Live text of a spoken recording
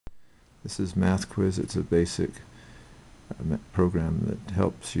This is Math Quiz. It's a basic program that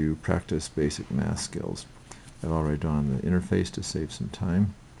helps you practice basic math skills. I've already drawn the interface to save some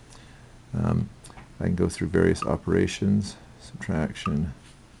time. I can go through various operations: subtraction,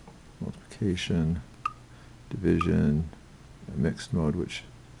 multiplication, division, mixed mode, which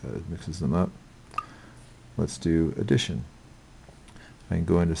mixes them up. Let's do addition. I can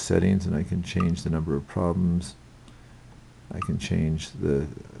go into settings and I can change the number of problems. I can change the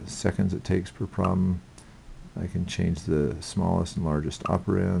seconds it takes per problem. I can change the smallest and largest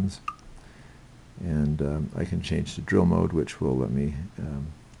operands. And I can change to drill mode, which will let me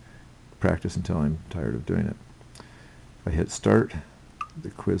practice until I'm tired of doing it. If I hit start, the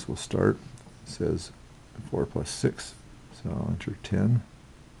quiz will start. It says 4 plus 6, so I'll enter 10.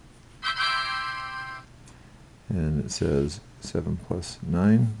 And it says 7 plus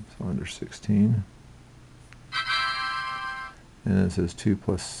 9, so I'll enter 16. And it says 2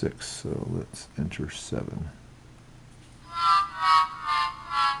 plus 6, so let's enter 7.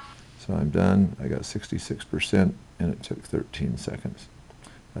 So I'm done. I got 66%, and it took 13 seconds.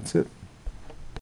 That's it.